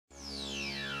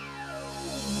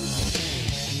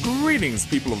Greetings,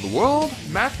 people of the world.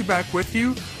 Matthew back with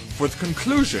you for the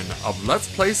conclusion of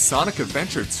Let's Play Sonic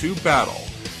Adventure 2 Battle.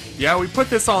 Yeah, we put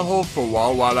this on hold for a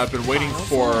while I've been waiting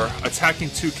for Attacking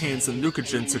Tucans and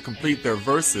Lucahjin to complete their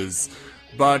verses,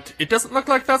 but it doesn't look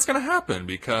like that's going to happen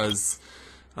because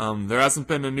there hasn't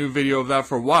been a new video of that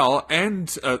for a while,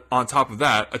 and on top of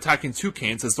that, Attacking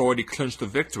Tucans has already clinched the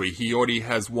victory. He already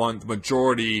has won the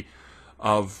majority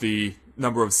of the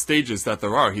number of stages that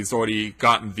there are. He's already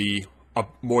gotten the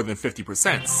more than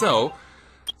 50%. So,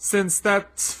 since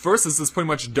that versus is pretty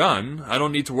much done, I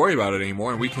don't need to worry about it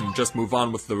anymore, and we can just move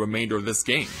on with the remainder of this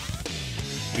game.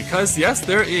 Because, yes,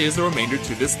 there is a remainder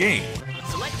to this game.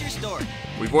 Select your story.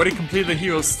 We've already completed the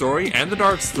hero story and the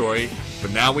dark story,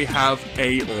 but now we have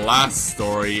a last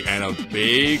story and a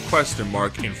big question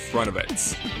mark in front of it.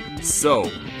 So,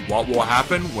 what will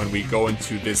happen when we go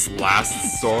into this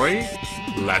last story?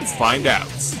 Let's find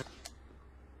out.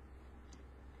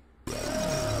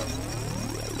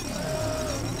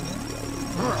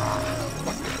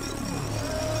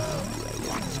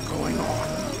 What's going on?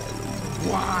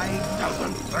 Why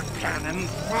doesn't the cannon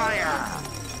fire?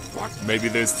 What? Maybe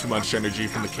there's too much energy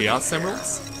from the Chaos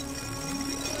Emeralds?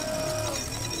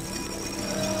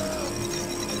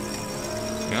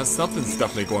 Yeah, something's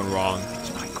definitely going wrong.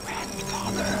 It's my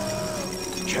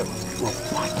grandfather. Just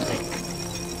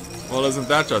robotic. Well, isn't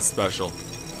that just special?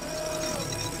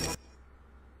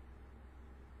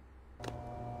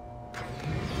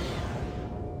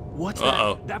 What's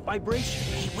that vibration?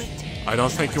 Hey, wait. I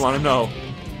don't think you want to know.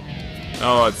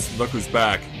 Oh, it's look who's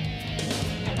back.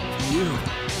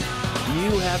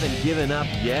 You haven't given up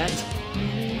yet?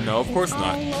 No, of course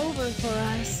not. All over for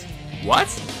us. What?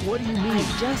 What do you mean?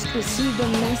 I just received a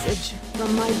message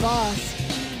from my boss.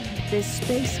 This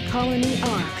space colony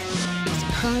Ark is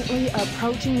currently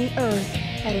approaching the Earth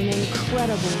at an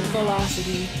incredible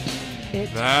velocity.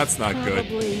 It That's not good.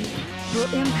 probably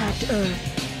will impact Earth.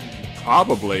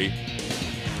 Probably.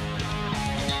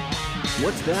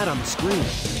 What's that on the screen?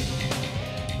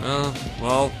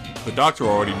 Well, the doctor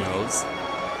already knows.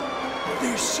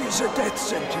 This is a death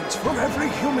sentence for every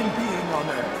human being on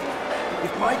Earth.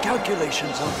 If my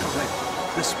calculations are correct,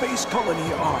 the space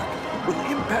colony Ark will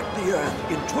impact the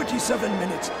Earth in 27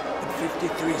 minutes and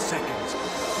 53 seconds.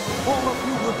 All of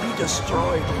you will be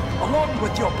destroyed, along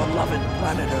with your beloved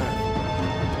planet Earth.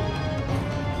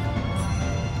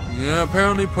 Yeah,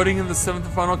 apparently putting in the 7th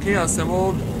and final Chaos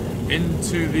Emerald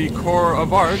into the core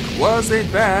of Ark was a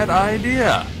bad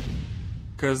idea.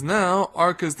 Because now,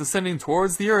 Ark is descending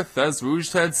towards the Earth, as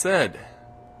Rouge had said.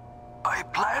 I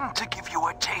plan to give you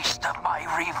a taste of my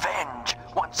revenge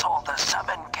once all the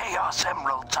 7 Chaos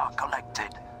Emeralds are collected.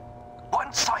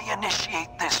 Once I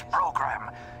initiate this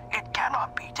program, it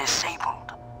cannot be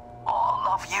disabled. All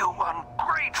of you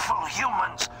ungrateful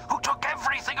humans who took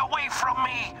everything away from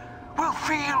me will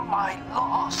feel my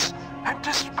loss and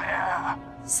despair.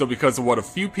 So because of what a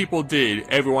few people did,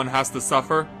 everyone has to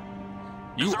suffer?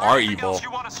 You are evil. Else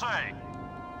you want to say?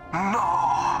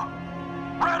 No.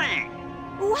 Ready!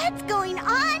 What's going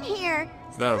on here?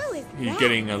 Is that he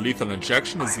getting a lethal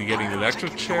injection? Is he getting the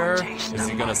electric chair? Is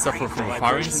he gonna suffer from a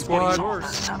firing squad?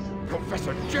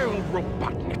 Professor Gerald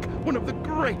Robotnik, one of the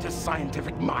greatest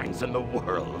scientific minds in the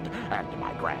world, and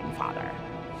my grandfather.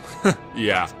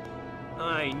 Yeah.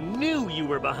 I knew you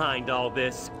were behind all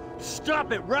this.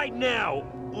 Stop it right now,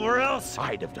 or else...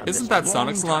 I'd have done Isn't this that a long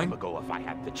Sonic's line? time ago if I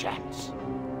had the chance.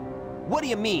 What do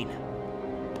you mean?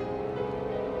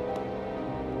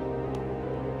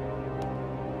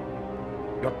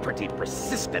 You're pretty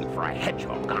persistent for a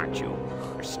hedgehog, aren't you?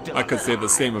 You're still I could say the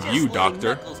same of you, Just letting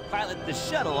Doctor. Knuckles pilot the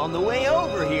shuttle on the way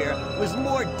over here was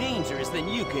more dangerous than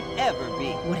you could ever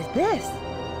be. What is this?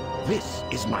 This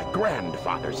is my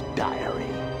grandfather's diary.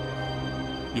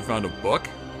 You found a book?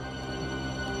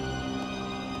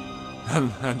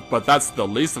 But that's the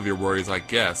least of your worries, I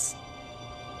guess.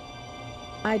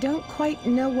 I don't quite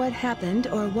know what happened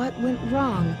or what went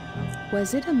wrong.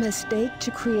 Was it a mistake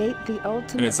to create the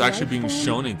ultimate And it's actually being life form?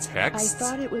 shown in I text?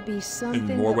 thought it would be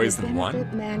something more that ways would than one?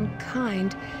 benefit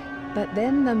mankind, but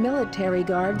then the military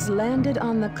guards landed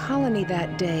on the colony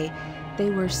that day.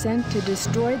 They were sent to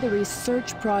destroy the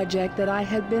research project that I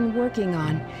had been working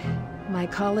on. My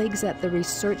colleagues at the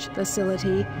research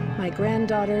facility, my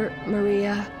granddaughter,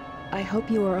 Maria, I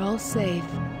hope you are all safe.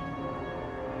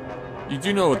 You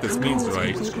do know what this means,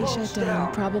 right? Completely shut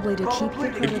down, probably to keep the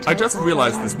prototype I just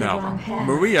realized this in the now. wrong hands.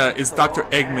 Maria is Dr.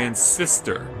 Eggman's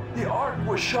sister. The Ark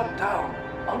was shut down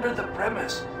under the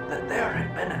premise that there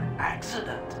had been an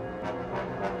accident.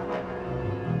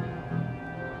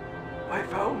 I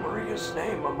found Maria's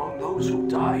name among those who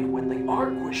died when the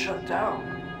Ark was shut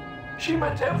down. She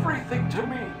meant everything to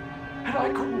me, and I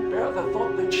couldn't bear the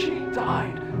thought that she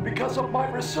died because of my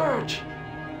research.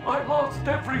 I lost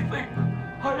everything.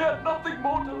 I had nothing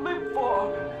more to live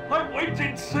for. I went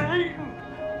insane.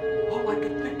 All I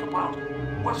could think about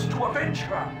was to avenge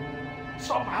her.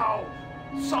 Somehow,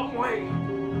 some way.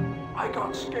 I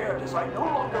got scared as I no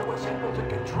longer was able to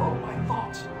control my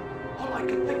thoughts. All I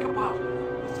could think about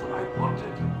was that I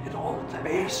wanted it all to be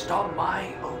based on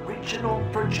my original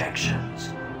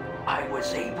projections. I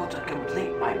was able to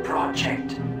complete my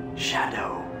project,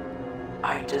 Shadow.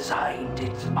 I designed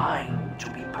its mind to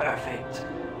be perfect,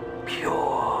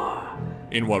 pure.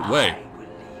 In what way? I will leave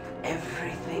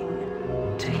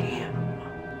everything to him.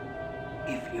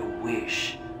 If you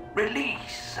wish,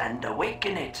 release and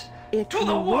awaken it If to you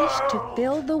the wish to world.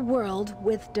 fill the world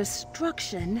with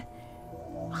destruction...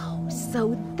 Oh,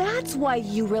 so that's why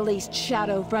you released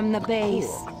Shadow from the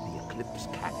base. The Eclipse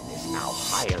Cannon is now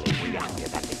highly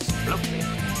reactive and explosive.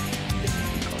 This is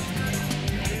because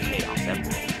the Chaos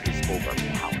Emerald is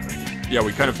overpowered. Yeah,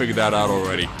 we kind of figured that out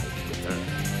already.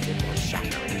 It will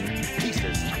shatter into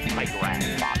pieces like my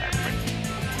grandfather.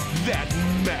 That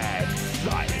mad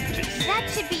scientist. That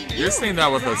should be you. You're saying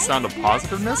that with a right? sound of Let's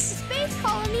positiveness? stop the space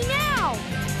colony now.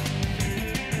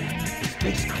 The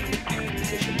space colony arc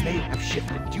position may have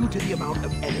shifted due to the amount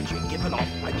of energy given off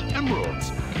by the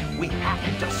emeralds. We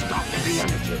have to stop the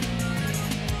energy.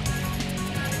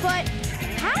 But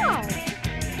how?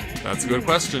 That's a good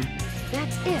question.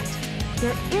 That's it.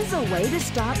 There is a way to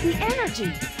stop the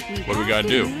energy. What do we gotta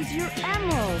do? Use your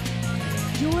emerald.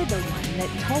 You're the one that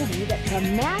told me that the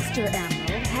Master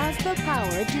Emerald has the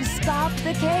power to stop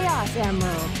the Chaos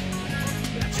Emerald.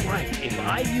 That's right. If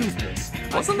I use this...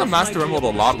 Wasn't the Master Emerald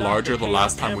a lot larger the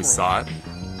last time we saw it?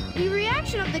 The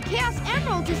reaction of the Chaos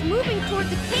Emerald is moving toward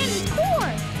the cannon's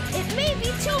core. It may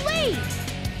be too late.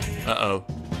 Uh-oh.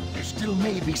 There still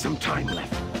may be some time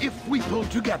left. If we pull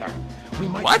together, we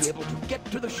might What? be able to get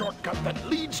to the shortcut that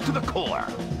leads to the core.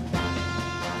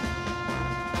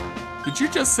 Did you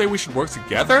just say we should work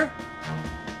together?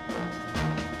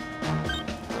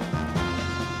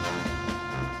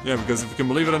 Yeah, because if you can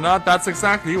believe it or not, that's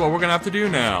exactly what we're gonna have to do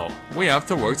now. We have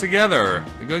to work together.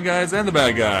 The good guys and the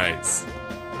bad guys.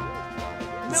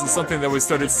 This is something that we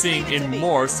started seeing in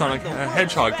more Sonic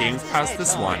Hedgehog games past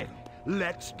this one.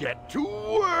 Let's get to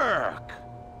work.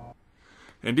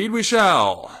 Indeed we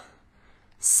shall.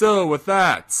 So with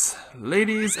that,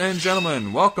 ladies and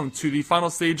gentlemen, welcome to the final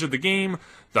stage of the game,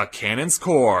 the Cannon's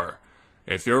Core.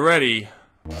 If you're ready,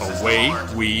 away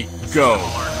we go.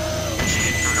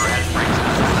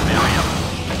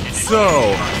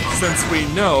 So, since we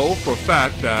know for a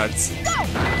fact that...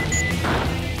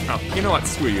 Oh, you know what?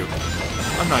 Screw you.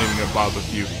 I'm not even gonna bother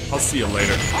with you. I'll see you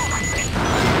later. Okay.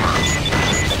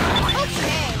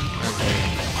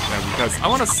 Yeah, because I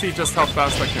want to see just how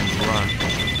fast I can run.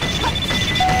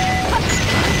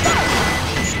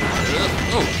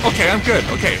 Oh, okay, I'm good.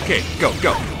 Okay, go.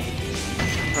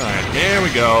 Alright, there we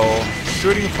go.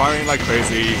 Shooting and firing like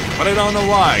crazy. But I don't know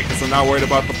why, because I'm not worried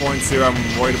about the points here, I'm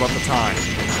worried about the time.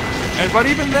 But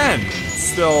even then,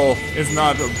 still is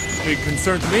not a big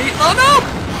concern to me. Oh no!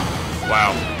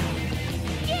 Wow.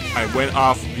 I went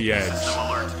off the edge.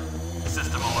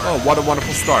 Oh, what a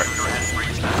wonderful start.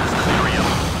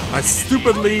 I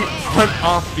stupidly went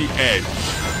off the edge.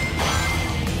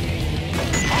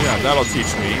 Yeah, that'll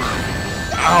teach me.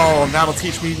 Oh, and that'll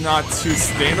teach me not to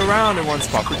stand around in one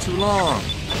spot for too long.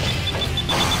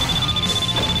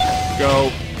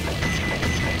 Go.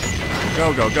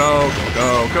 Go.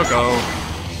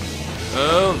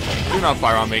 Oh, do not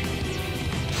fire on me.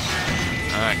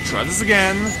 Alright, try this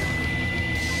again.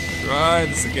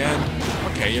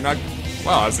 Okay, you're not...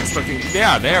 Well, I was expecting...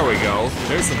 Yeah, there we go.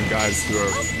 There's some guys who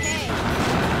are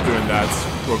doing that,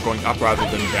 who are going up rather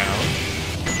than down.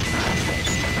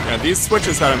 Yeah, these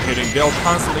switches that I'm hitting, they'll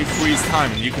constantly freeze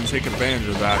time, and you can take advantage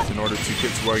of that in order to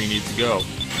get to where you need to go.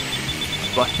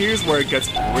 But here's where it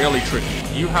gets really tricky.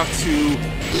 You have to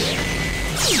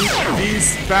shoot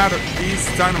these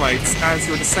dynamites as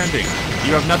you're descending.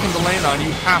 You have nothing to land on,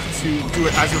 you have to do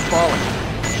it as you're falling.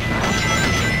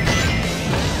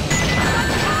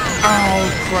 Oh,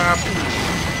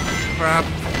 crap.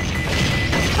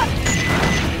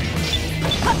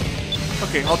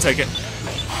 Okay, I'll take it.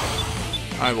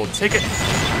 I will take it.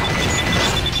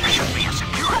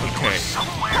 Okay.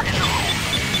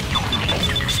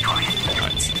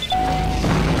 Right.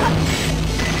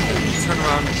 Turn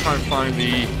around and try and find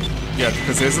the... Yeah,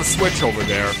 because there's a switch over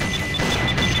there.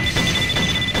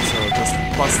 So just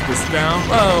bust this down.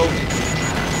 Whoa!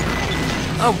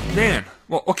 Oh, man.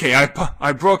 Well, okay,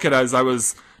 I broke it as I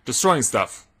was destroying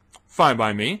stuff. Fine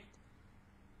by me.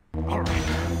 All right.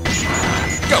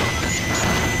 Go!